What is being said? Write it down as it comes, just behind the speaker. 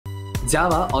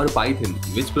Java or Python,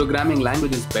 which programming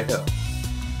language is better?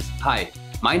 Hi,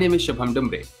 my name is Shubham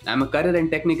Dumbre. I'm a career and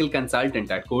technical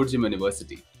consultant at CG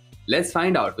University. Let's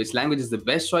find out which language is the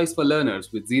best choice for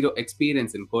learners with zero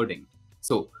experience in coding.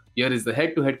 So, here is the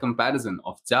head-to-head comparison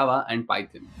of Java and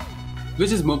Python.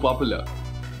 Which is more popular?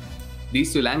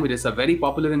 These two languages are very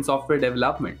popular in software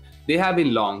development. They have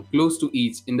been long, close to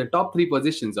each in the top 3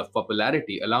 positions of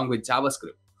popularity along with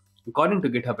JavaScript. According to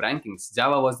GitHub rankings,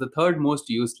 Java was the third most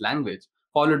used language,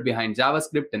 followed behind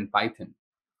JavaScript and Python.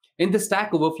 In the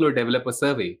Stack Overflow developer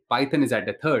survey, Python is at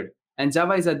the third, and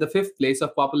Java is at the fifth place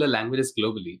of popular languages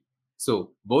globally. So,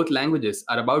 both languages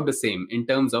are about the same in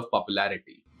terms of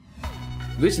popularity.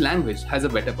 Which language has a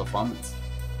better performance?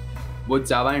 Both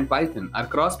Java and Python are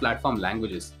cross-platform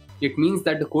languages. It means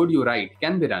that the code you write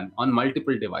can be run on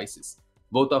multiple devices.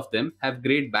 Both of them have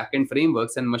great backend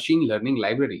frameworks and machine learning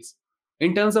libraries.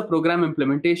 In terms of program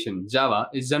implementation, Java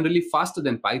is generally faster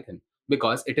than Python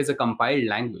because it is a compiled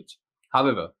language.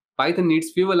 However, Python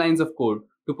needs fewer lines of code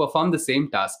to perform the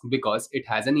same task because it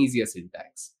has an easier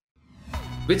syntax.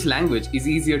 Which language is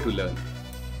easier to learn?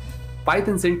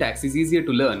 Python syntax is easier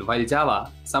to learn while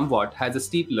Java somewhat has a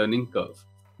steep learning curve.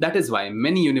 That is why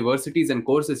many universities and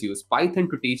courses use Python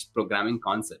to teach programming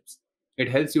concepts. It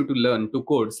helps you to learn to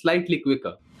code slightly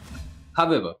quicker.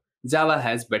 However, Java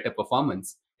has better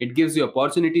performance. It gives you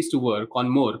opportunities to work on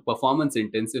more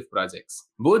performance-intensive projects.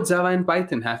 Both Java and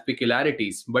Python have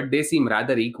peculiarities, but they seem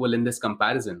rather equal in this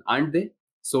comparison, aren't they?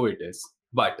 So it is.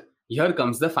 But here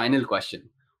comes the final question.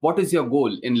 What is your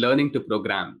goal in learning to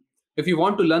program? If you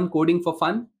want to learn coding for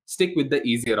fun, stick with the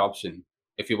easier option.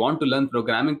 If you want to learn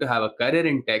programming to have a career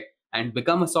in tech and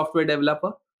become a software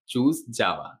developer, choose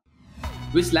Java.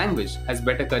 Which language has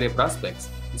better career prospects,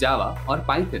 Java or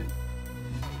Python?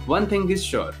 One thing is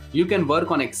sure, you can work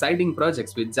on exciting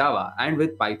projects with Java and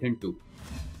with Python too.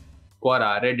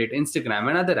 Quora, Reddit, Instagram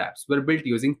and other apps were built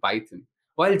using Python,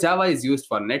 while Java is used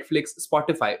for Netflix,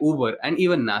 Spotify, Uber and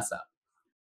even NASA.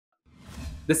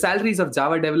 The salaries of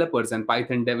Java developers and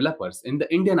Python developers in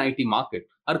the Indian IT market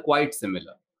are quite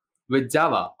similar. With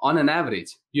Java, on an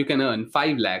average, you can earn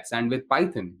 5 lakhs and with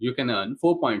Python, you can earn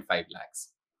 4.5 lakhs.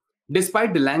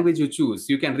 Despite the language you choose,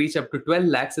 you can reach up to 12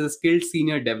 lakhs as a skilled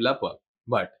senior developer.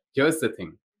 But here's the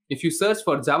thing. If you search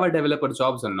for Java developer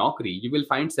jobs on Naukri, you will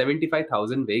find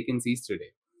 75,000 vacancies today.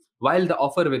 While the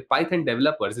offer with Python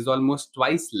developers is almost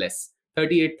twice less,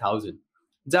 38,000.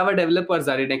 Java developers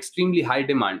are in extremely high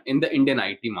demand in the Indian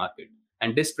IT market,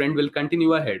 and this trend will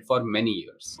continue ahead for many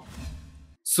years.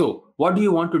 So, what do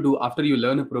you want to do after you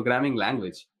learn a programming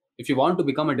language? If you want to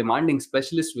become a demanding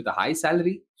specialist with a high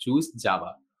salary, choose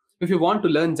Java. If you want to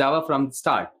learn Java from the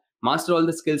start, master all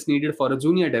the skills needed for a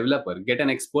junior developer, get an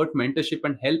expert mentorship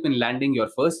and help in landing your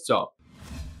first job,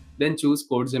 then choose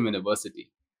CG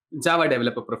University. Java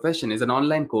Developer Profession is an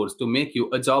online course to make you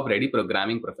a job-ready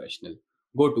programming professional.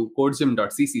 Go to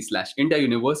codegym.cc/India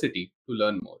University to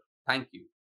learn more. Thank you.